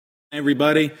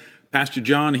Everybody, Pastor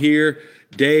John here,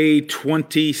 day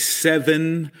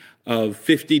 27 of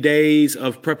 50 days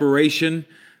of preparation.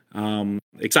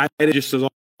 Excited just as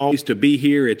always to be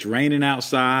here. It's raining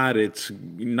outside. It's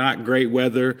not great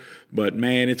weather, but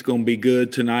man, it's going to be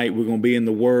good tonight. We're going to be in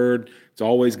the Word. It's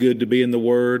always good to be in the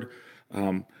Word.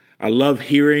 I love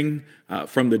hearing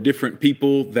from the different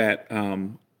people that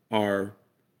are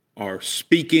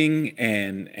speaking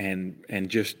and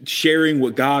just sharing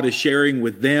what God is sharing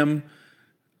with them.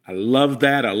 I love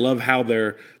that. I love how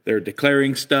they're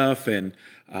declaring stuff. And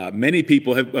many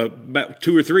people have, about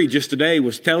two or three just today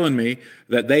was telling me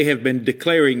that they have been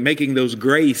declaring, making those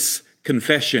grace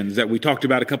confessions that we talked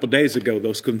about a couple of days ago,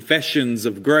 those confessions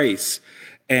of grace.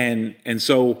 And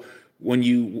so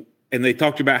and they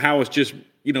talked about how it's just,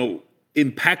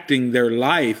 impacting their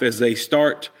life as they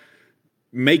start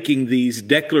making these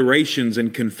declarations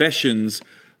and confessions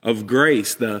of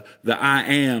grace, the I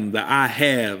am, the I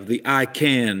have, the I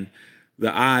can,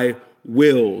 the I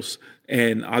wills.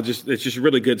 And it's just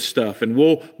really good stuff. And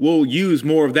we'll use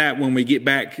more of that when we get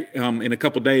back in a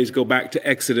couple of days, go back to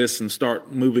Exodus and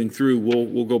start moving through.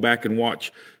 We'll go back and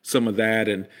watch some of that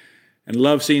and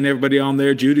love seeing everybody on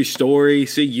there. Judy Story,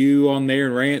 see you on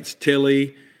there, Rance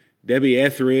Tilley, Debbie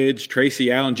Etheridge,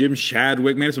 Tracy Allen, Jim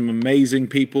Shadwick, man, some amazing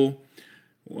people.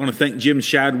 I want to thank Jim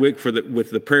Shadwick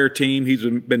with the prayer team. He's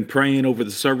been praying over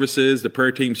the services. The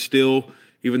prayer team still,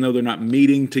 even though they're not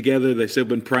meeting together, they've still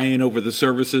been praying over the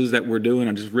services that we're doing.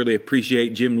 I just really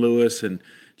appreciate Jim Lewis and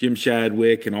Jim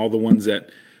Shadwick and all the ones that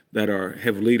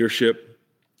have leadership,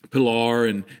 Pilar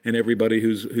and everybody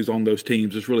who's on those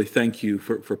teams. Just really thank you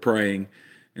for praying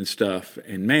and stuff.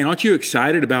 And man, aren't you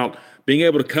excited about being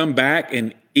able to come back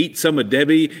and eat some of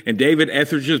Debbie and David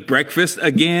Etheridge's breakfast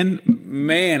again?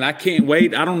 Man, I can't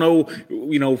wait. I don't know,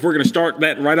 if we're going to start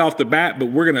that right off the bat, but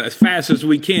we're going to, as fast as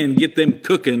we can, get them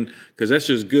cooking because that's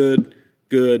just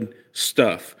good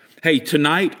stuff. Hey,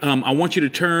 tonight, I want you to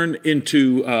turn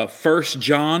into 1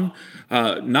 John,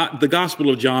 not the Gospel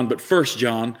of John, but 1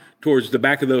 John, towards the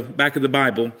back of the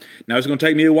Bible. Now, it's going to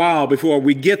take me a while before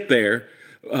we get there,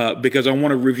 because I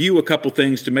want to review a couple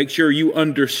things to make sure you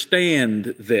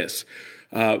understand this.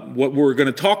 What we're going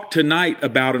to talk tonight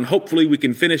about, and hopefully we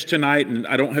can finish tonight, and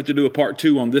I don't have to do a part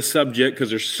 2 on this subject because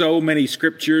there's so many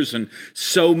scriptures and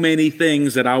so many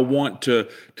things that I want to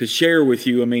share with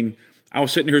you. I mean, I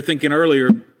was sitting here thinking earlier,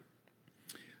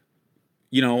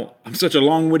 I'm such a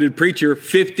long-winded preacher.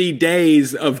 50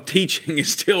 days of teaching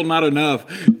is still not enough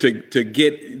to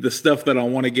get the stuff that I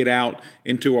want to get out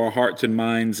into our hearts and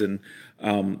minds.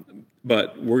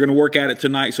 But we're going to work at it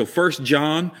tonight. So 1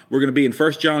 John, we're going to be in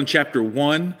 1 John chapter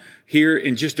 1 here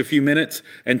in just a few minutes.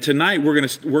 And tonight we're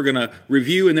going to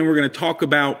review, and then we're going to talk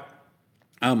about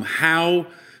how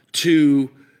to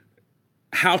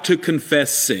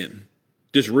confess sin.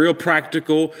 Just real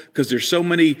practical, because there's so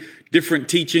many different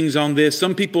teachings on this.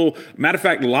 Some people, matter of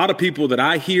fact, a lot of people that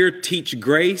I hear teach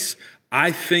grace,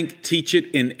 I think teach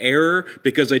it in error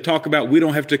because they talk about we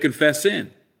don't have to confess sin.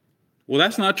 Well,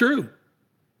 that's not true.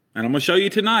 And I'm going to show you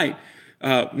tonight.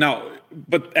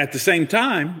 But at the same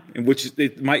time, in which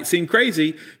it might seem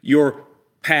crazy, your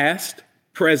past,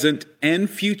 present, and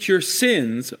future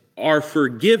sins are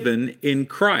forgiven in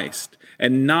Christ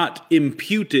and not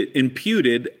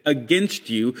imputed against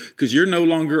you, because you're no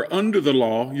longer under the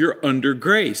law, you're under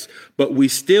grace. But we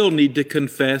still need to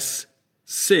confess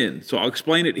sin. So I'll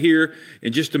explain it here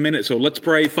in just a minute. So let's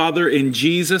pray. Father, in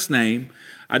Jesus' name,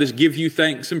 I just give you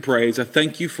thanks and praise. I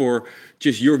thank you for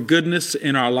just your goodness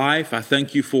in our life. I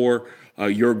thank you for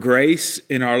your grace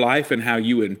in our life and how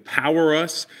you empower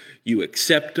us, you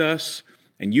accept us,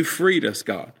 and you freed us,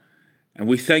 God. And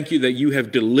we thank you that you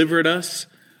have delivered us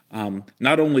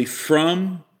not only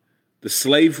from the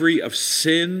slavery of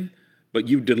sin, but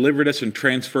you've delivered us and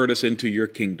transferred us into your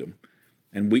kingdom.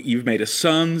 And you've made us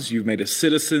sons, you've made us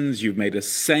citizens, you've made us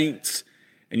saints,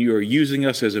 and you are using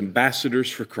us as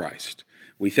ambassadors for Christ.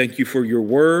 We thank you for your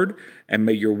word, and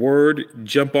may your word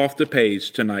jump off the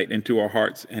page tonight into our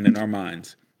hearts and in our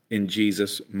minds, in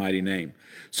Jesus' mighty name.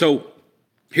 So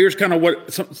here's kind of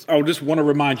what I just want to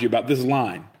remind you about this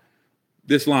line.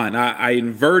 This line, I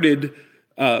inverted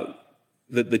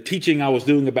the teaching I was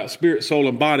doing about spirit, soul,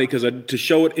 and body to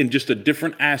show it in just a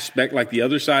different aspect, like the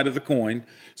other side of the coin.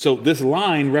 So this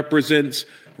line represents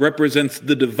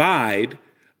the divide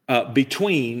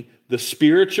between the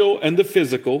spiritual and the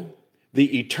physical,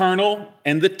 the eternal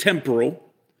and the temporal,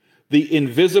 the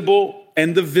invisible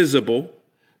and the visible,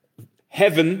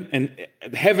 heaven and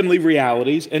heavenly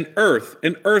realities, and earth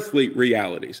and earthly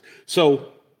realities.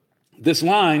 So this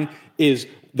line is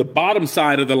the bottom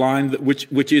side of the line,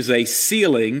 which is a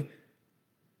ceiling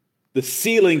The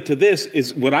ceiling to this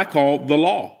is what I call the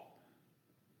law.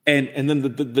 And then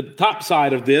the top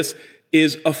side of this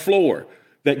is a floor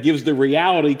that gives the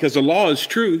reality, because the law is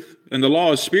truth and the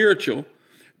law is spiritual.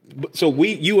 So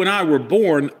you and I were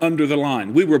born under the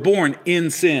line. We were born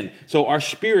in sin. So our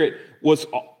spirit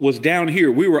was down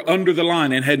here. We were under the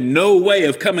line and had no way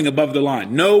of coming above the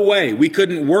line. No way. We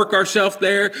couldn't work ourselves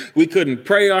there. We couldn't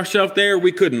pray ourselves there.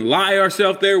 We couldn't lie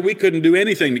ourselves there. We couldn't do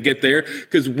anything to get there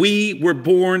because we were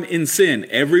born in sin.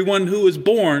 Everyone who was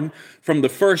born from the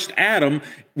first Adam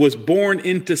was born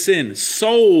into sin,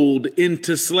 sold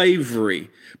into slavery.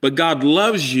 But God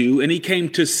loves you, and he came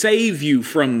to save you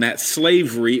from that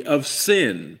slavery of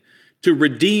sin, to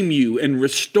redeem you and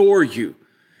restore you.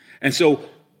 And so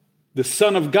the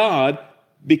Son of God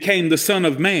became the Son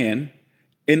of Man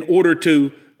in order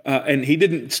to, and he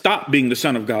didn't stop being the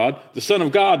Son of God. The Son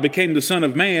of God became the Son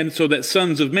of Man so that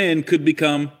sons of men could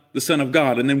become the Son of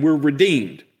God. And then we're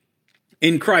redeemed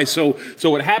in Christ. So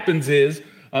what happens is,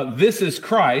 this is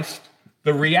Christ,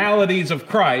 the realities of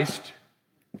Christ,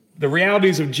 the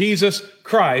realities of Jesus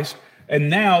Christ, and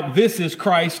now this is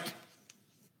Christ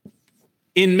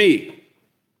in me.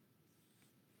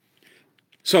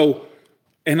 So,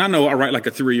 and I know I write like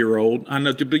a 3-year-old. I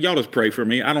know, but y'all just pray for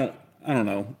me. I don't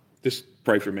know. Just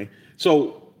pray for me.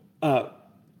 So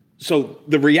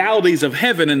the realities of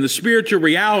heaven and the spiritual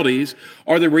realities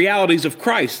are the realities of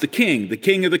Christ, the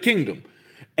King of the kingdom.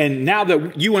 And now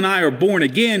that you and I are born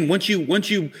again, once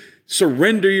you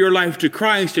surrender your life to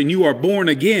Christ and you are born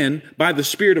again by the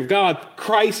Spirit of God,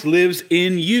 Christ lives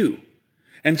in you.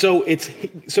 And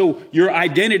so your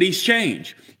identities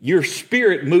change. Your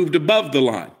spirit moved above the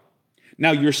line.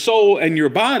 Now your soul and your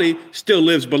body still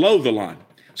lives below the line.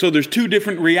 So there's two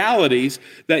different realities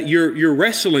that you're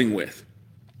wrestling with.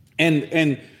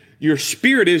 And your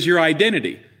spirit is your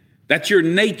identity. That's your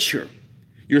nature.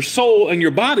 Your soul and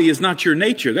your body is not your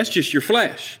nature. That's just your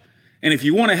flesh. And if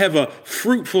you want to have a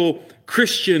fruitful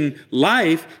Christian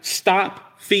life,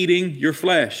 stop feeding your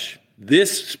flesh.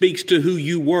 This speaks to who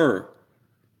you were.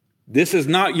 This is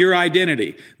not your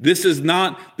identity. This is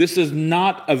not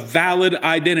a valid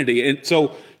identity. And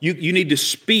so you need to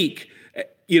speak,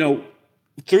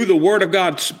 through the word of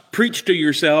God, preach to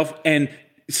yourself and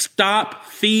stop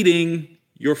feeding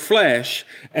your flesh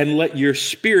and let your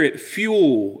spirit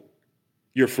fuel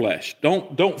your flesh.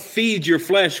 Don't feed your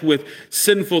flesh with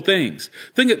sinful things.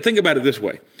 Think about it this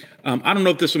way. I don't know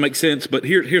if this will make sense, but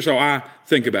here's how I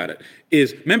think about it.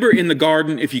 Is remember in the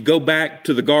garden, if you go back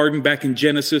to the garden back in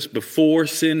Genesis before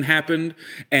sin happened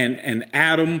and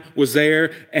Adam was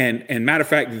there, and matter of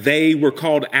fact, they were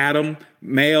called Adam,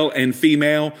 male and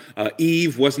female.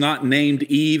 Eve was not named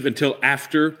Eve until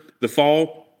after the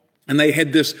fall. And they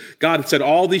had this, God had said,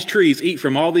 all these trees, eat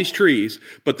from all these trees,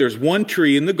 but there's one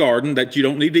tree in the garden that you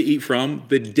don't need to eat from.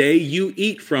 The day you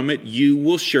eat from it, you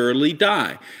will surely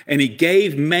die. And he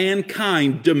gave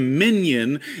mankind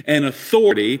dominion and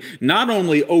authority, not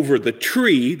only over the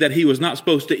tree that he was not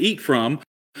supposed to eat from,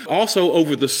 also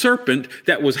over the serpent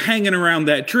that was hanging around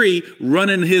that tree,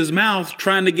 running his mouth,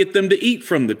 trying to get them to eat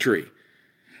from the tree.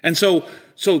 And so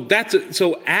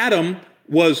Adam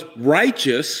was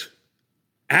righteous.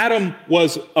 Adam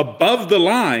was above the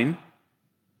line,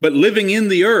 but living in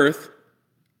the earth.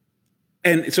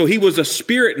 And so he was a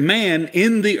spirit man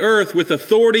in the earth with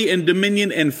authority and dominion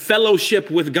and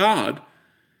fellowship with God.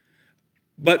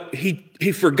 But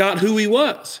he forgot who he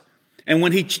was. And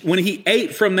when he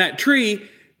ate from that tree,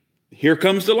 here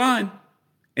comes the line.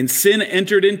 And sin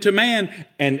entered into man,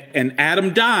 and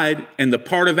Adam died. And the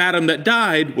part of Adam that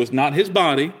died was not his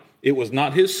body. It was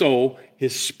not his soul.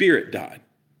 His spirit died.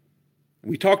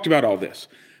 We talked about all this,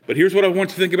 but here's what I want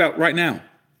to think about right now.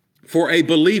 For a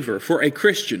believer, for a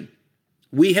Christian,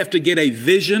 we have to get a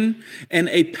vision and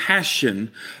a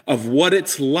passion of what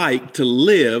it's like to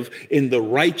live in the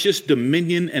righteous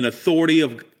dominion and authority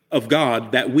of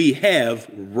God that we have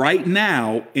right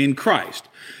now in Christ.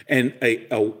 And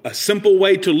a simple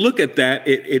way to look at that,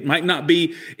 it might not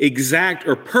be exact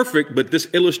or perfect, but this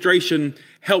illustration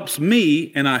helps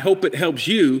me, and I hope it helps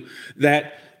you,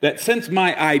 that since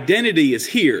my identity is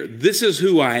here, this is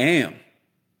who I am.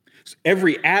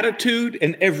 Every attitude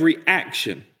and every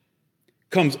action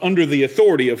comes under the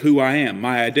authority of who I am,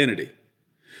 my identity.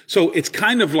 So it's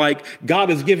kind of like God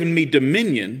has given me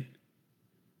dominion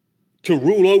to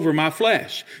rule over my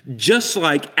flesh, just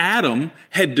like Adam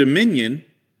had dominion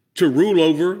to rule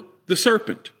over the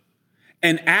serpent.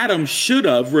 And Adam should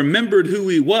have remembered who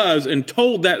he was and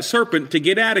told that serpent to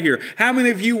get out of here. How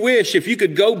many of you wish if you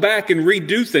could go back and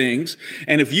redo things,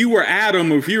 and if you were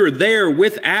Adam, or if you were there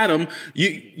with Adam,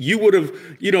 you would have,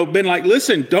 been like,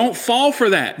 listen, don't fall for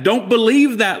that. Don't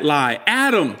believe that lie.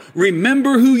 Adam,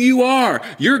 remember who you are.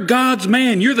 You're God's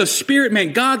man. You're the spirit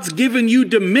man. God's given you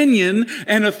dominion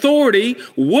and authority.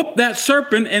 Whoop that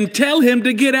serpent and tell him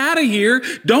to get out of here.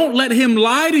 Don't let him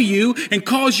lie to you and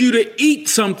cause you to eat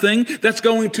something that's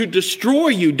going to destroy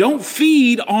you. Don't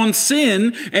feed on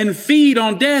sin and feed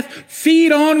on death.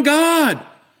 Feed on God.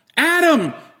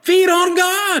 Adam, feed on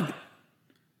God.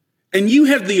 And you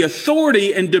have the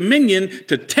authority and dominion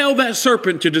to tell that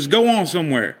serpent to just go on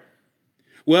somewhere.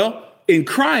 Well, in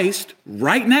Christ,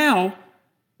 right now,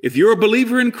 if you're a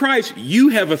believer in Christ, you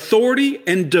have authority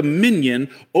and dominion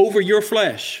over your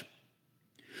flesh.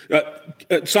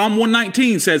 Psalm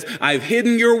 119 says, I've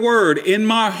hidden your word in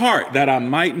my heart that I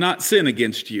might not sin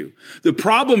against you. The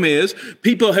problem is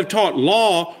people have taught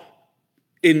law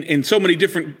in so many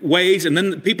different ways, and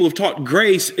then people have taught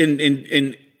grace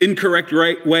in incorrect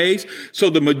ways. So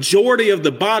the majority of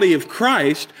the body of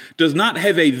Christ does not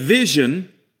have a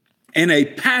vision and a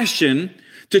passion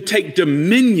to take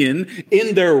dominion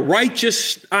in their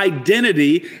righteous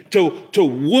identity to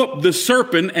whoop the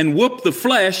serpent and whoop the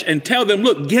flesh and tell them,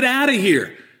 look, get out of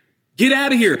here. Get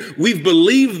out of here. We've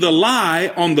believed the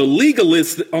lie on the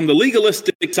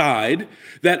legalistic side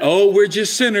that, oh, we're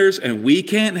just sinners and we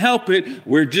can't help it.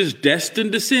 We're just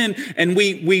destined to sin. And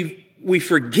we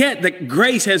forget that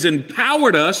grace has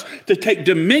empowered us to take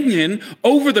dominion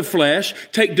over the flesh,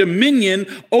 take dominion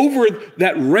over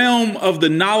that realm of the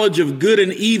knowledge of good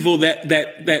and evil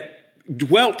that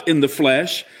dwelt in the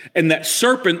flesh, and that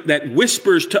serpent that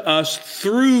whispers to us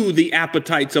through the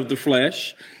appetites of the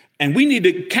flesh. And we need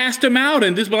to cast him out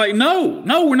and just be like, no,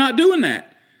 we're not doing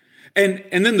that. And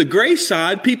then the grace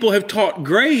side, people have taught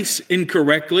grace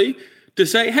incorrectly to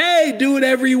say, hey, do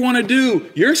whatever you want to do.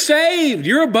 You're saved.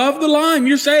 You're above the line.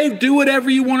 You're saved. Do whatever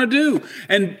you want to do.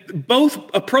 And both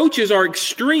approaches are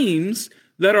extremes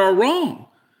that are wrong.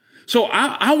 So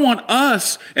I want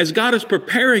us, as God is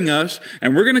preparing us,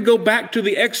 and we're going to go back to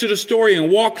the Exodus story and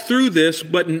walk through this,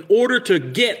 but in order to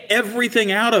get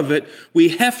everything out of it, we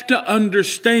have to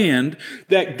understand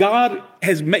that God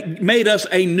has made us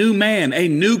a new man, a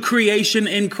new creation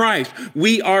in Christ.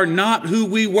 We are not who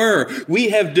we were. We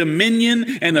have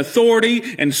dominion and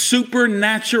authority and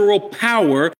supernatural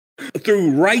power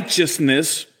through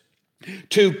righteousness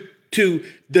to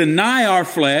deny our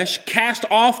flesh, cast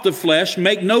off the flesh,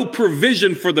 make no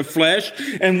provision for the flesh.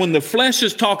 And when the flesh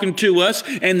is talking to us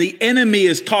and the enemy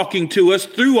is talking to us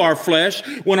through our flesh,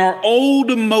 when our old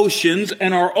emotions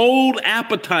and our old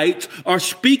appetites are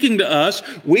speaking to us,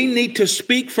 we need to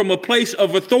speak from a place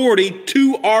of authority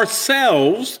to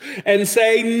ourselves and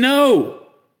say no.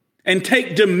 And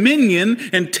take dominion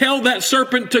and tell that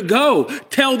serpent to go.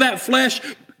 Tell that flesh,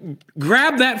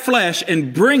 grab that flesh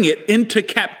and bring it into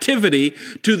captivity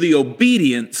to the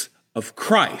obedience of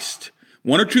Christ.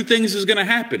 One or two things is going to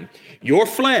happen. Your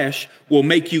flesh will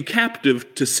make you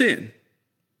captive to sin.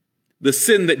 The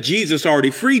sin that Jesus already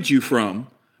freed you from,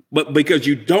 but because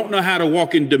you don't know how to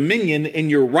walk in dominion in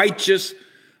your righteous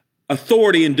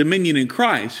authority and dominion in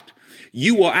Christ,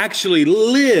 you will actually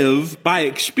live by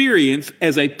experience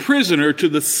as a prisoner to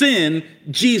the sin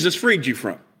Jesus freed you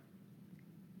from.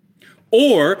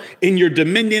 Or in your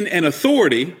dominion and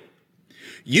authority,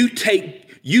 you take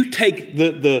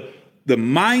the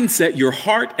mindset, your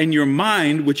heart and your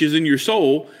mind, which is in your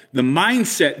soul, the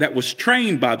mindset that was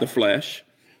trained by the flesh,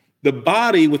 the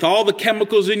body with all the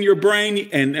chemicals in your brain,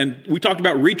 and we talked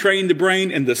about retraining the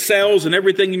brain and the cells and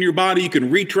everything in your body, you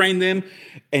can retrain them,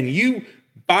 and you,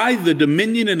 by the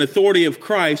dominion and authority of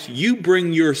Christ, you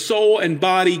bring your soul and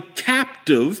body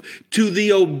captive to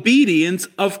the obedience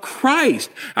of Christ.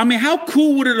 I mean, how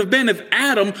cool would it have been if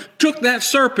Adam took that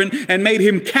serpent and made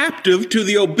him captive to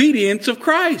the obedience of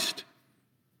Christ?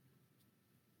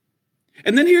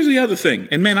 And then here's the other thing.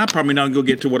 And man, I'm probably not going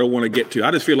to get to what I want to get to.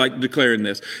 I just feel like declaring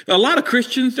this. There's a lot of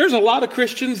Christians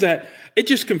that it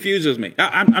just confuses me.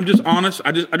 I'm just honest.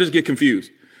 I just get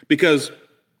confused because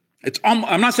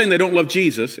I'm not saying they don't love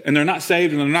Jesus and they're not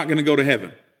saved and they're not going to go to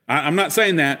heaven. I'm not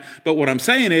saying that. But what I'm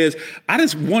saying is I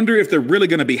just wonder if they're really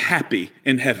going to be happy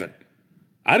in heaven.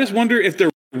 I just wonder if they're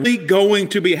really going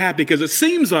to be happy, because it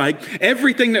seems like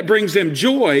everything that brings them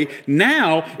joy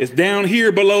now is down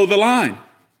here below the line.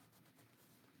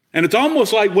 And it's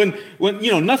almost like when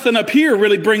nothing up here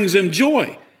really brings them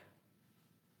joy.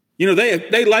 You know,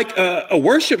 they like a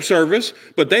worship service,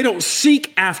 but they don't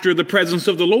seek after the presence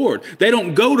of the Lord. They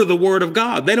don't go to the Word of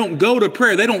God. They don't go to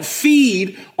prayer. They don't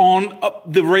feed on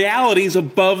the realities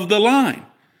above the line.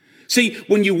 See,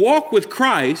 when you walk with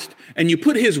Christ and you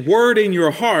put His Word in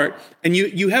your heart and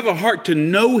you have a heart to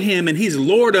know Him and He's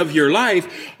Lord of your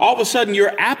life, all of a sudden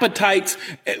your appetites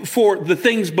for the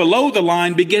things below the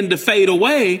line begin to fade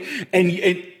away,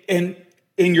 and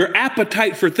in your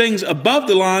appetite for things above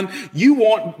the line, you're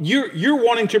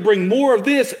wanting to bring more of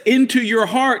this into your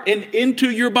heart and into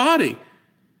your body.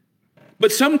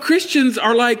 But some Christians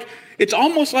are like, it's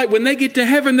almost like when they get to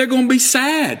heaven, they're going to be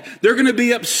sad. They're going to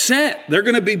be upset. They're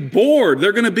going to be bored.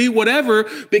 They're going to be whatever,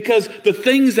 because the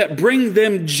things that bring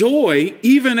them joy,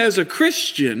 even as a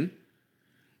Christian,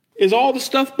 is all the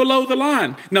stuff below the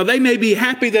line. Now, they may be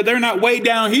happy that they're not way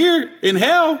down here in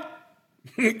hell.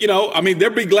 You know, I mean,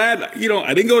 they'll be glad, you know,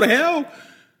 I didn't go to hell.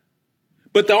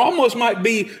 But they almost might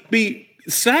be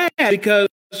sad because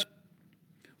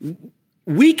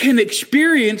we can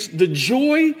experience the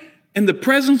joy and the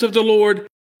presence of the Lord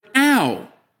now,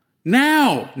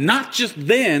 not just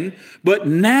then, but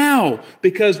now,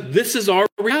 because this is our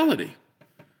reality.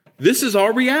 This is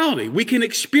our reality. We can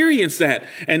experience that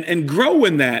and grow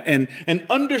in that and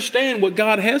understand what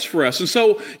God has for us. And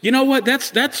so, you know what,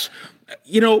 that's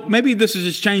you know, maybe this is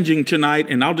just changing tonight,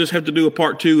 and I'll just have to do a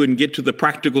part 2 and get to the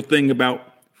practical thing about,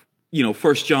 you know,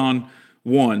 1 John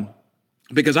 1,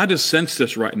 because I just sense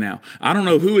this right now. I don't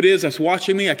know who it is that's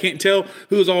watching me. I can't tell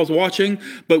who's always watching,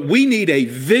 but we need a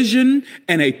vision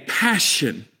and a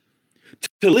passion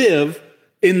to live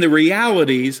in the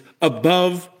realities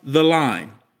above the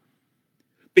line,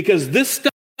 because this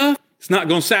stuff is not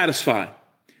going to satisfy.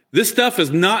 This stuff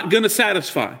is not going to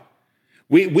satisfy.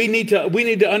 We need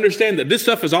to understand that this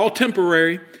stuff is all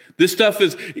temporary. This stuff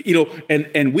is, you know,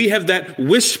 and we have that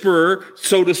whisperer,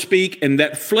 so to speak, and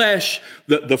that flesh,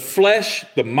 the flesh,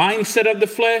 the mindset of the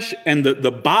flesh, and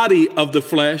the body of the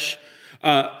flesh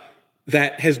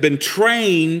that has been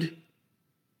trained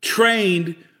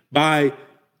by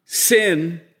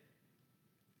sin.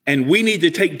 And we need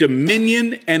to take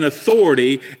dominion and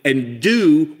authority and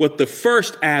do what the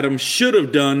first Adam should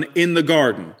have done in the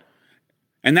garden.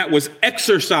 And that was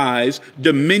exercise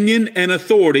dominion and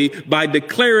authority by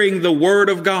declaring the word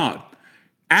of God.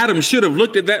 Adam should have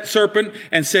looked at that serpent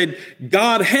and said,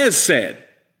 God has said.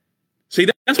 See,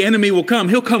 that's the enemy will come.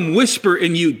 He'll come whisper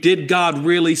in you. Did God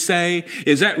really say?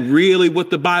 Is that really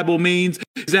what the Bible means?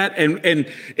 Is that, and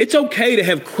it's okay to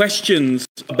have questions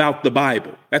about the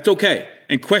Bible. That's okay.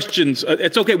 And questions,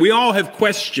 it's okay. We all have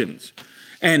questions.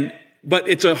 But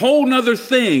it's a whole nother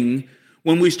thing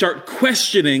when we start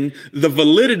questioning the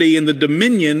validity and the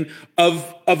dominion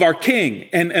of our King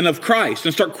and of Christ,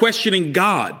 and start questioning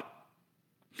God.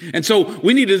 And so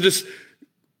we need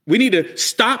to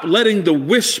stop letting the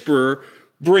whisperer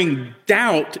bring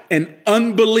doubt and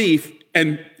unbelief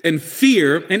and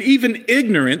fear and even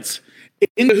ignorance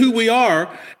into who we are,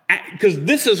 because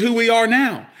this is who we are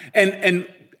now. And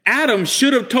Adam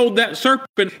should have told that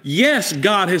serpent, yes,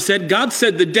 God said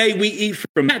the day we eat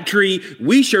from that tree,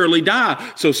 we surely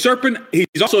die. So serpent,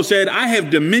 he's also said, I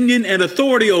have dominion and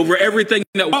authority over everything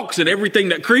that walks and everything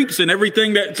that creeps and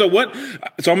everything that, so I'm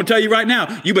going to tell you right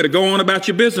now, you better go on about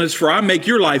your business, for I make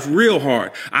your life real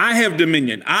hard. I have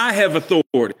dominion. I have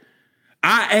authority.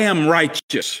 I am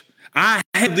righteous. I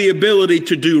have the ability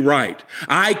to do right.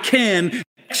 I can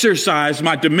exercise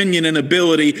my dominion and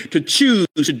ability to choose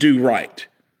to do right.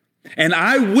 And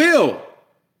I will,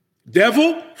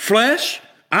 devil, flesh,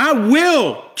 I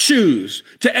will choose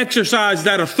to exercise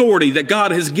that authority that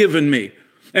God has given me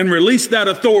and release that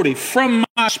authority from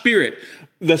my spirit,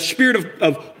 the spirit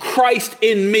of Christ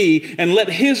in me, and let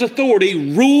his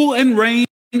authority rule and reign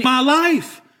in my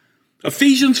life.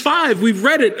 Ephesians 5, we've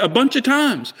read it a bunch of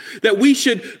times, that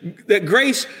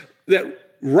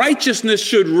righteousness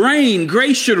should reign.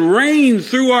 Grace should reign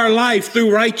through our life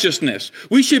through righteousness.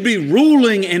 We should be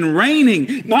ruling and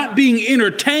reigning, not being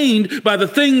entertained by the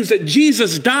things that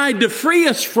Jesus died to free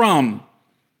us from.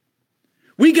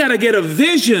 We got to get a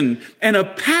vision and a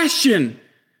passion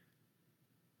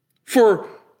for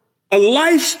a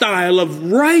lifestyle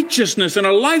of righteousness and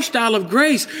a lifestyle of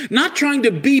grace, not trying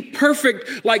to be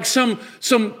perfect like some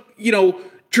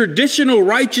traditional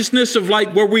righteousness of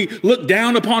like where we look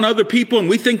down upon other people and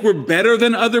we think we're better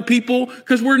than other people,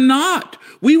 because we're not.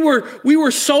 We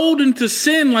were sold into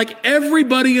sin like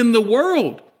everybody in the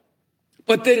world.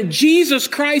 But then Jesus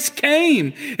Christ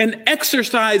came and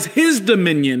exercised his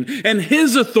dominion and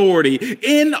his authority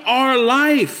in our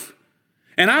life.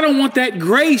 And I don't want that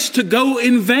grace to go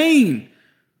in vain.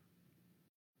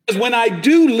 Because when I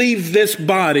do leave this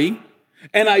body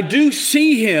and I do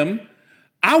see him,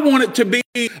 I want it to be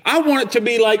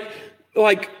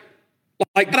like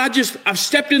I've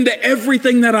stepped into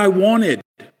everything that I wanted.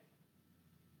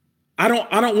 I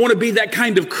don't want to be that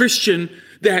kind of Christian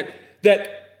that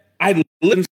I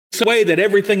live in such a way that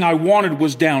everything I wanted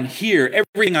was down here.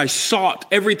 Everything I sought,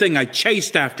 everything I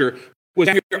chased after was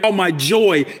down here. All my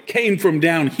joy came from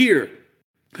down here.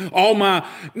 All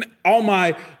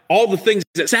the things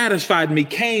that satisfied me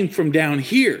came from down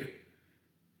here.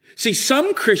 See,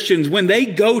 some Christians, when they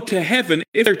go to heaven,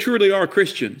 if they truly are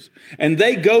Christians, and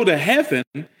they go to heaven,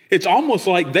 it's almost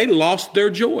like they lost their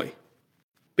joy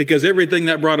because everything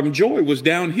that brought them joy was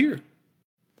down here.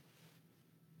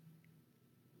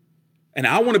 And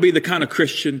I want to be the kind of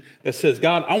Christian that says,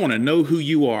 God, I want to know who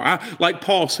you are. Like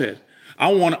Paul said,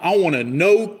 I want to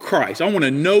know Christ. I want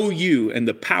to know you and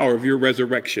the power of your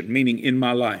resurrection, meaning in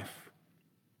my life.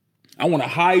 I want to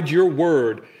hide your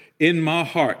word in my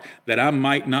heart that I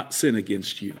might not sin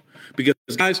against you. Because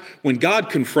guys, when God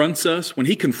confronts us, when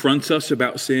he confronts us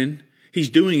about sin, he's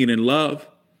doing it in love.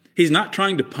 He's not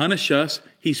trying to punish us.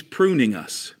 He's pruning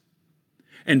us.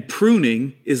 And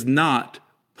pruning is not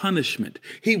punishment.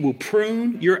 He will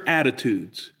prune your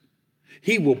attitudes.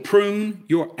 He will prune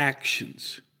your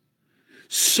actions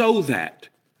so that,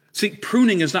 see,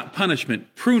 pruning is not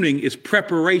punishment. Pruning is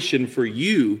preparation for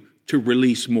you to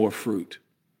release more fruit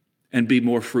and be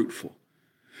more fruitful.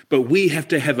 But we have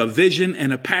to have a vision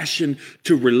and a passion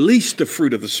to release the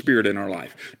fruit of the Spirit in our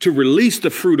life, to release the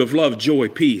fruit of love, joy,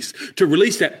 peace, to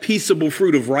release that peaceable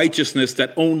fruit of righteousness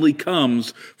that only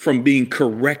comes from being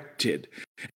corrected.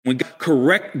 When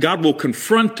God will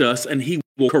confront us and he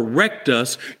will correct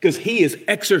us because he is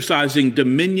exercising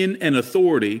dominion and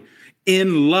authority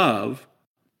in love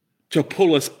to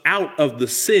pull us out of the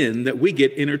sin that we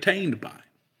get entertained by.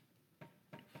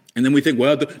 And then we think,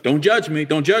 well, don't judge me.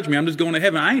 Don't judge me. I'm just going to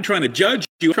heaven. I ain't trying to judge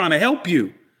you. I'm trying to help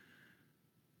you.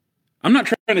 I'm not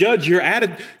trying to judge your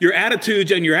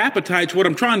attitudes and your appetites. What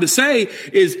I'm trying to say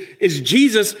is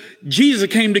Jesus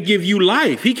came to give you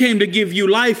life. He came to give you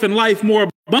life and life more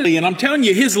abundantly. And I'm telling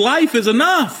you, his life is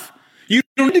enough. You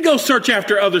don't need to go search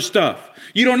after other stuff.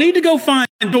 You don't need to go find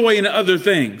joy in other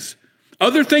things.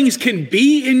 Other things can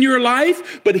be in your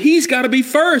life, but he's got to be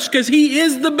first because he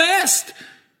is the best.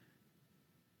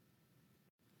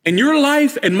 And your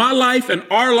life and my life and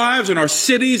our lives and our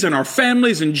cities and our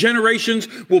families and generations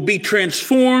will be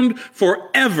transformed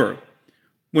forever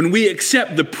when we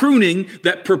accept the pruning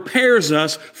that prepares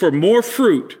us for more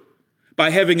fruit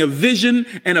by having a vision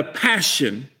and a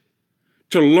passion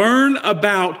to learn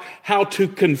about how to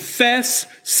confess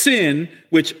sin,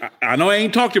 which I know I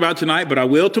ain't talked about tonight, but I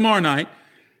will tomorrow night,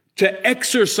 to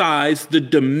exercise the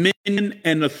dominion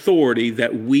and authority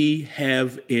that we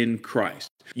have in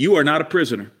Christ. You are not a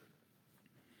prisoner.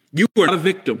 You are not a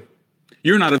victim.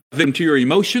 You're not a victim to your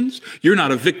emotions. You're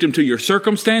not a victim to your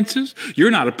circumstances.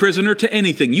 You're not a prisoner to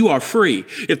anything. You are free.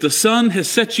 If the Son has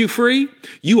set you free,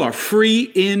 you are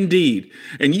free indeed.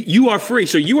 And you are free.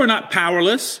 So you are not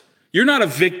powerless. You're not a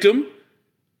victim.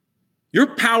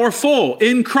 You're powerful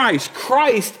in Christ.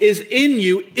 Christ is in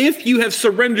you if you have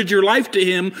surrendered your life to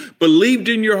him, believed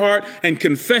in your heart, and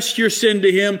confessed your sin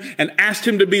to him, and asked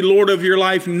him to be Lord of your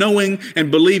life, knowing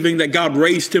and believing that God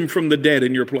raised him from the dead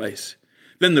in your place.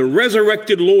 Then the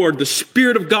resurrected Lord, the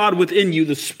Spirit of God within you,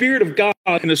 the Spirit of God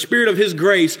and the Spirit of his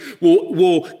grace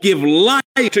will give life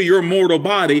to your mortal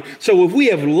body. So if we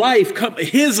have life,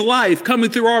 his life coming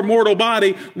through our mortal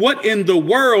body, what in the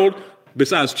world,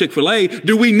 besides Chick-fil-A,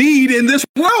 do we need in this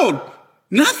world?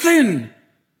 Nothing.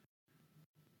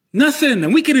 Nothing.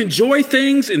 And we can enjoy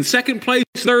things in second place,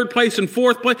 third place, and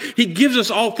fourth place. He gives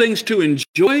us all things to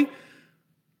enjoy.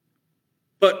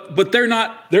 But they're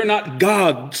not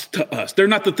gods to us. They're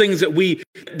not the things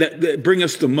that bring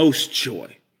us the most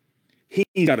joy.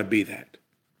 He's got to be that.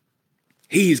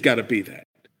 He's got to be that.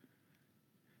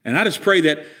 And I just pray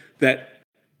that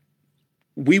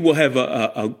we will have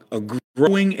a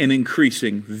growing and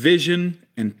increasing vision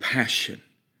and passion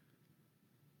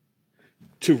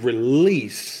to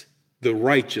release the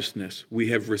righteousness we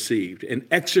have received and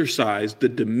exercise the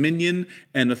dominion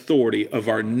and authority of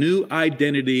our new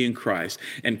identity in Christ,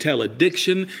 and tell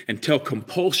addiction and tell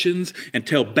compulsions and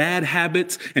tell bad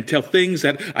habits and tell things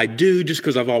that I do just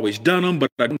because I've always done them,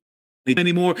 but I don't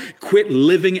anymore. Quit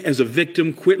living as a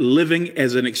victim, quit living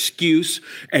as an excuse,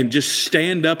 and just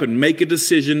stand up and make a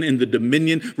decision in the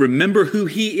dominion. Remember who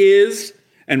he is,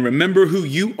 and remember who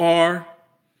you are,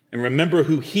 and remember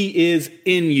who he is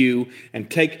in you, and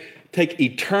take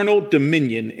eternal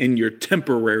dominion in your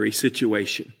temporary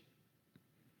situation.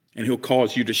 And he'll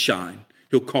cause you to shine.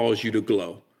 He'll cause you to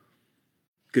glow.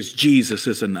 Because Jesus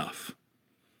is enough.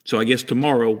 So I guess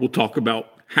tomorrow we'll talk about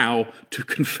how to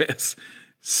confess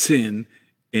sin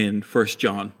in 1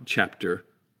 John chapter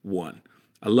 1.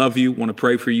 I love you. Want to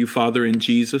pray for you, Father, in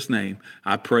Jesus' name.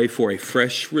 I pray for a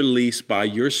fresh release by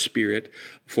your Spirit,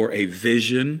 for a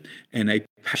vision and a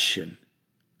passion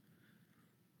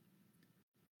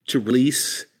to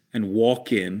release and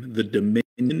walk in the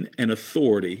dominion and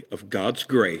authority of God's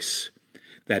grace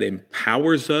that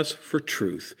empowers us for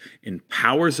truth,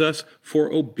 empowers us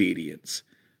for obedience,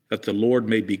 that the Lord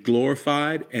may be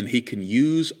glorified and he can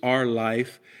use our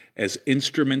life as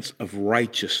instruments of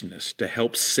righteousness to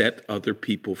help set other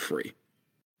people free.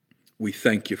 We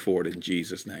thank you for it in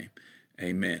Jesus' name.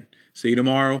 Amen. See you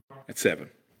tomorrow at 7.